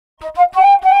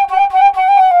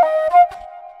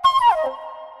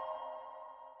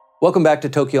Welcome back to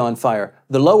Tokyo on Fire.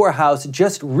 The lower house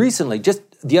just recently, just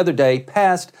the other day,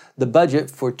 passed the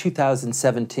budget for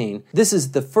 2017. This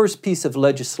is the first piece of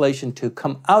legislation to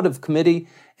come out of committee,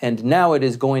 and now it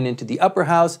is going into the upper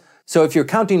house. So if you're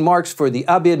counting marks for the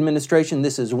Abe administration,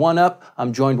 this is one up.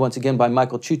 I'm joined once again by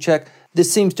Michael Chuchek.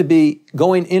 This seems to be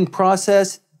going in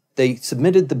process. They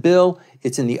submitted the bill.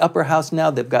 It's in the upper house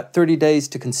now. They've got 30 days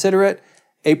to consider it.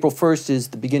 April 1st is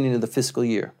the beginning of the fiscal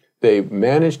year. They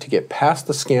managed to get past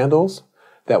the scandals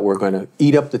that were going to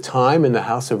eat up the time in the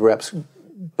House of Reps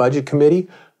Budget Committee.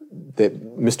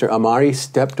 That Mr. Amari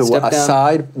stepped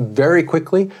aside very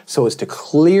quickly so as to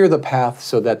clear the path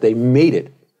so that they made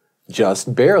it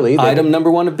just barely. Item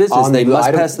number one of business, they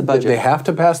must pass the budget. They have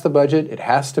to pass the budget. It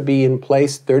has to be in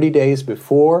place 30 days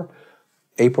before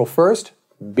April 1st.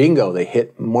 Bingo, they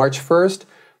hit March 1st.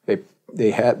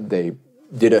 They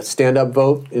did a stand-up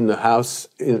vote in the House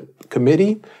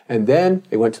committee, and then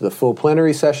they went to the full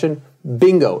plenary session.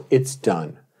 Bingo, it's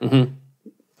done. Mm-hmm.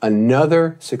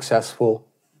 Another successful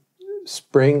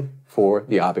spring for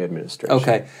the Abe administration.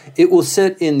 Okay. It will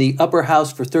sit in the upper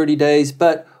house for 30 days,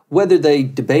 but whether they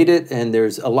debate it, and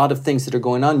there's a lot of things that are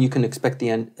going on, you can expect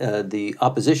the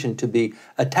opposition to be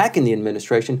attacking the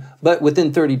administration, but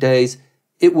within 30 days,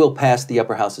 it will pass the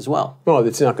upper house as well. Well,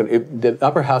 it's not going to. The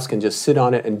upper house can just sit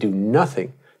on it and do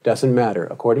nothing. Doesn't matter.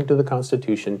 According to the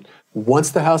Constitution,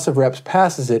 once the House of Reps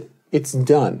passes it, it's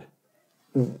done.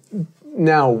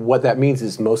 Now, what that means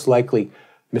is most likely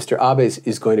Mr. Abe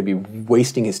is going to be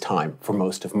wasting his time for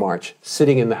most of March,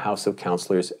 sitting in the House of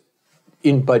Councilors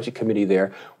in Budget Committee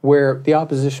there, where the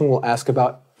opposition will ask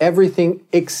about everything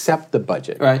except the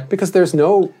budget. Right. Because there's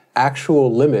no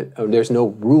actual limit, there's no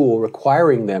rule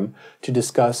requiring them to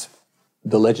discuss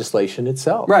the legislation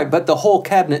itself. Right, but the whole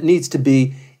cabinet needs to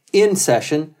be in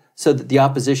session so that the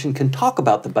opposition can talk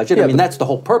about the budget. Yeah, I mean, that's the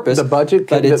whole purpose. The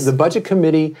Budget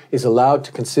Committee is allowed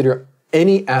to consider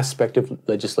any aspect of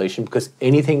legislation because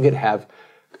anything could have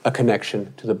a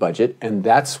connection to the budget, and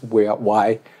that's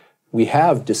why we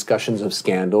have discussions of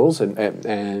scandals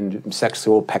and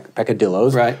sexual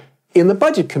peccadillos. Right. In the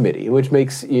Budget Committee, which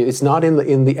makes it's not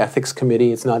in the Ethics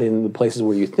Committee, it's not in the places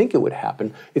where you think it would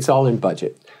happen. It's all in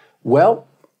budget. Well,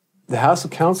 the House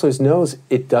of Councilors knows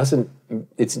it doesn't.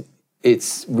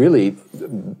 It's really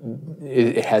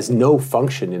it has no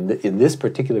function in this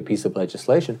particular piece of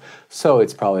legislation. So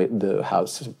it's probably the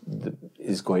House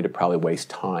is going to probably waste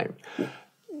time.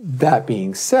 That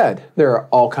being said, there are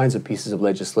all kinds of pieces of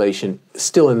legislation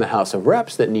still in the House of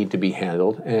Reps that need to be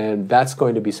handled, and that's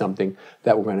going to be something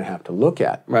that we're going to have to look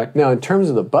at. Right. Now, in terms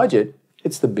of the budget,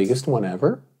 it's the biggest one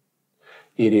ever.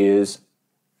 It is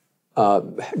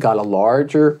got a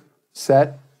larger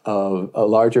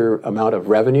amount of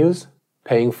revenues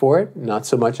paying for it, not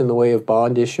so much in the way of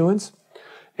bond issuance,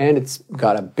 and it's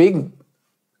got a big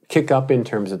kick up in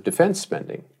terms of defense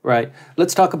spending. Right.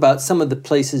 Let's talk about some of the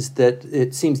places that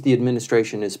it seems the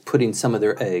administration is putting some of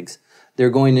their eggs. They're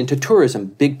going into tourism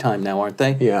big time now, aren't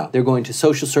they? Yeah. They're going to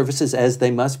social services, as they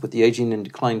must, with the aging and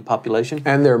declining population.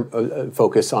 And they're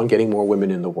focused on getting more women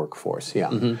in the workforce, yeah.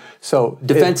 Mm-hmm. So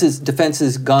defense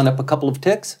has gone up a couple of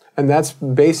ticks? And that's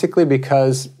basically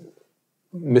because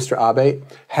Mr. Abe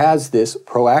has this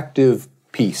proactive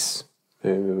peace.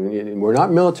 We're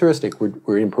not militaristic,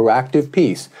 we're in proactive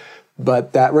peace.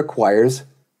 But that requires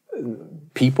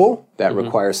people, that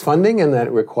requires funding, and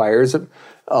that requires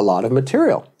a lot of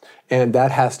material. And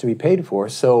that has to be paid for.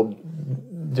 So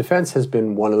defense has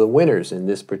been one of the winners in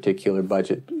this particular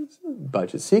budget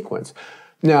sequence.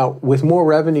 Now, with more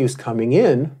revenues coming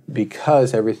in,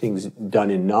 because everything's done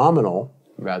in nominal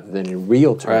rather than in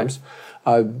real terms,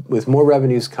 with more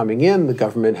revenues coming in, the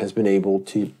government has been able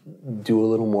to do a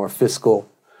little more fiscal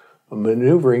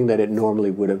maneuvering than it normally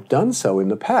would have done so in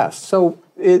the past. So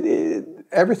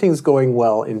everything's going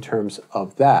well in terms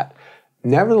of that.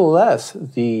 Nevertheless,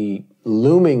 the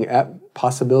looming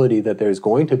possibility that there's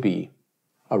going to be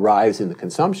a rise in the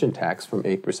consumption tax from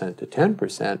 8% to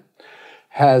 10%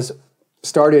 has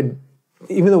started,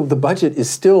 even though the budget is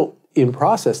still in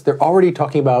process, they're already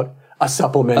talking about a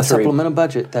supplemental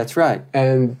budget. That's right.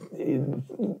 And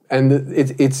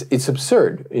it's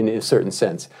absurd in a certain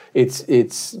sense. It's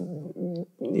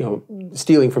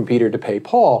stealing from Peter to pay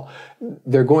Paul.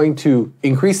 They're going to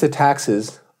increase the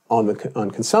taxes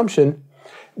on consumption,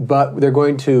 but they're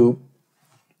going to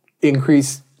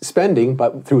increase spending,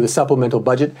 but through the supplemental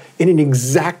budget in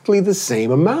exactly the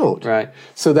same amount. Right.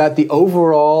 So that the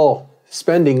overall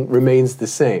spending remains the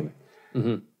same.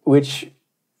 Mm-hmm. Which,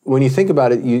 when you think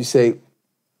about it, you say,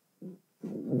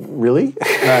 really?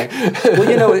 Right.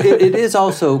 Well, it is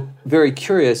also very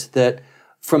curious that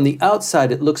From the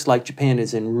outside, it looks like Japan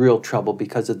is in real trouble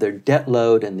because of their debt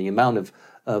load and the amount of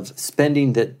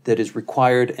spending that is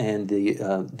required, and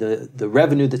the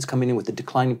revenue that's coming in with the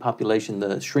declining population,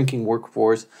 the shrinking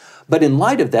workforce. But in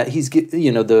light of that,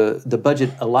 the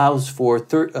budget allows for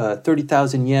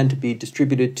 30,000 yen to be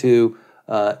distributed to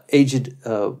aged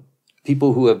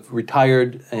people who have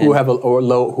retired and who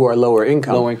are lower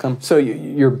income. Lower income. So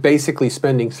you're basically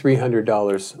spending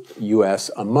 $300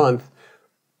 US a month,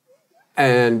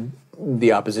 and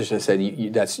the opposition has said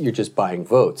you're just buying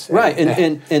votes. Right,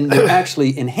 and they're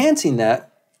actually enhancing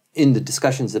that in the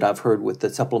discussions that I've heard with the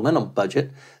supplemental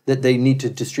budget, that they need to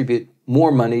distribute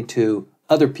more money to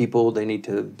other people, they need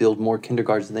to build more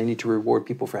kindergartens, they need to reward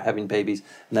people for having babies,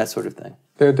 and that sort of thing.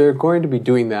 They're going to be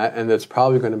doing that, and that's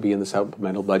probably going to be in the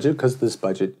supplemental budget because this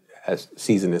budget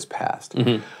season is passed.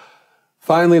 Mm-hmm.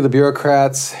 Finally, the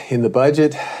bureaucrats in the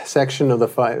budget section of the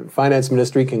finance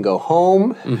ministry can go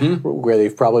home, where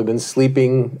they've probably been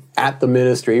sleeping at the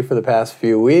ministry for the past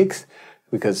few weeks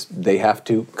because they have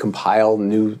to compile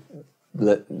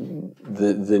the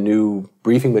new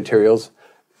briefing materials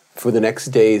for the next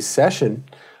day's session,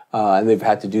 and they've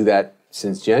had to do that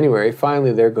since January.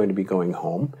 Finally, they're going to be going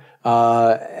home,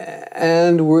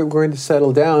 and we're going to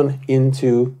settle down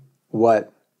into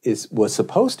what was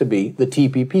supposed to be the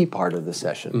TPP part of the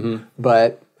session. Mm-hmm.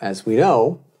 But as we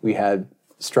know, we had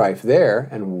strife there,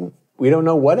 and we don't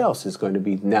know what else is going to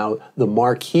be now the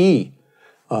marquee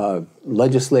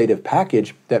legislative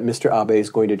package that Mr. Abe is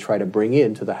going to try to bring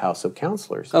into the House of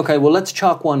Councilors. Okay, well, let's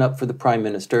chalk one up for the Prime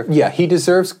Minister. Yeah,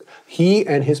 he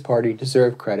and his party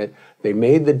deserve credit. They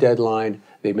made the deadline,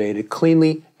 they made it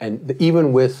cleanly, and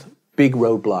even with big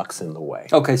roadblocks in the way.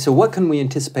 Okay, so what can we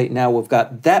anticipate now? We've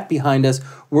got that behind us.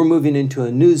 We're moving into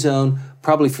a new zone,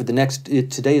 probably for the next,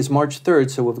 today is March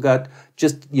 3rd, so we've got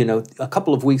just, a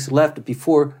couple of weeks left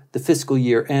before the fiscal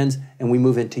year ends, and we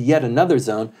move into yet another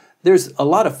zone. There's a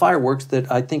lot of fireworks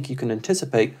that I think you can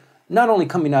anticipate, not only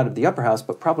coming out of the upper house,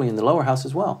 but probably in the lower house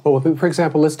as well. Well, for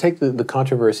example, let's take the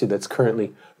controversy that's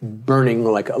currently burning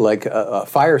like a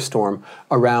firestorm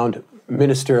around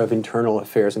Minister of Internal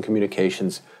Affairs and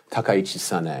Communications, Takaichi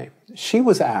Sanae. She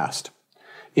was asked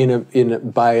by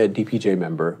a DPJ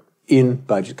member in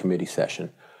Budget Committee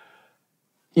session,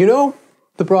 the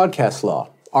broadcast law,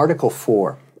 Article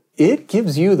 4, it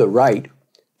gives you the right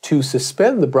to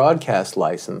suspend the broadcast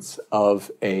license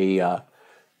of a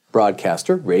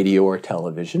broadcaster, radio or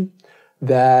television,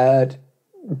 that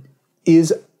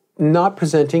is not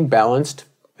presenting balanced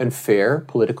and fair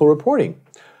political reporting.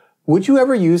 Would you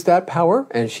ever use that power?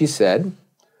 And she said,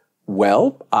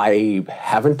 well, I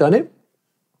haven't done it.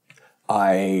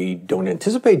 I don't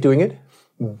anticipate doing it,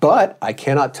 but I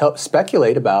cannot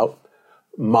speculate about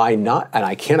and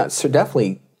I cannot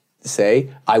definitely say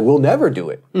I will never do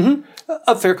it. Mm-hmm.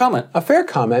 A fair comment. A fair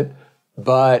comment,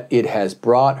 but it has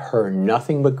brought her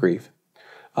nothing but grief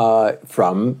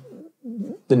from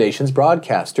the nation's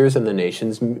broadcasters and the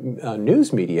nation's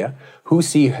news media, who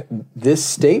see this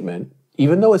statement,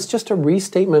 even though it's just a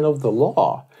restatement of the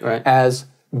law, right, as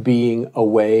being a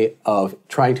way of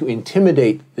trying to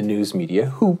intimidate the news media,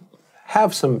 who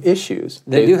have some issues.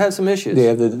 They do have some issues. They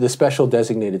have the Special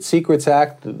Designated Secrets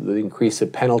Act, the increase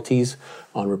of penalties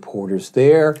on reporters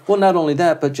there. Well, not only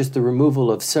that, but just the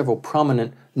removal of several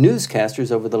prominent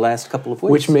newscasters over the last couple of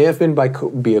weeks. Which may have been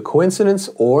be a coincidence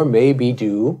or may be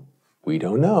due, we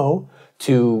don't know,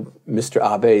 to Mr.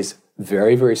 Abe's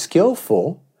very, very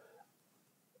skillful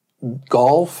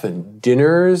golf and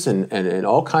dinners and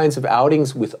all kinds of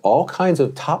outings with all kinds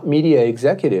of top media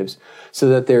executives, so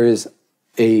that there is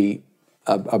a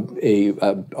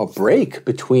break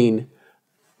between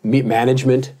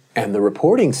management and the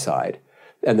reporting side,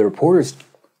 and the reporters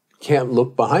can't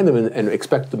look behind them and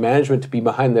expect the management to be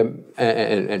behind them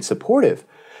and supportive.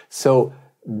 So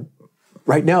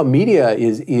right now, media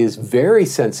is very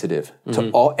sensitive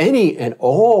to all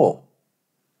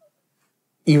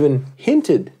even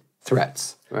hinted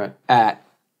threats at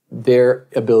their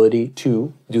ability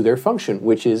to do their function,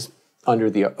 which is under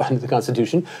the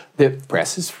Constitution, the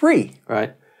press is free.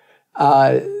 Right.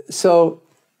 So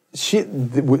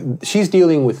she's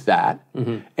dealing with that,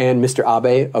 and Mr.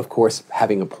 Abe, of course,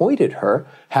 having appointed her,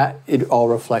 it all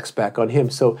reflects back on him.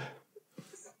 So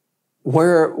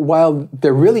while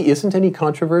there really isn't any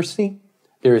controversy,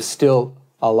 there is still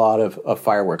a lot of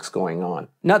fireworks going on.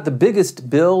 Not the biggest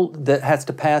bill that has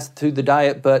to pass through the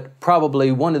Diet, but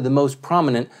probably one of the most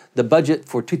prominent. The budget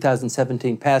for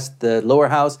 2017 passed the lower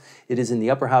house. It is in the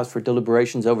upper house for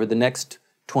deliberations over the next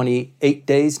 28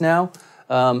 days now.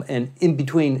 And in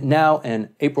between now and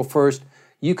April 1st,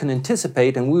 you can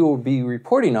anticipate, and we will be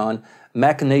reporting on,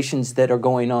 machinations that are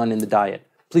going on in the Diet.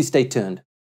 Please stay tuned.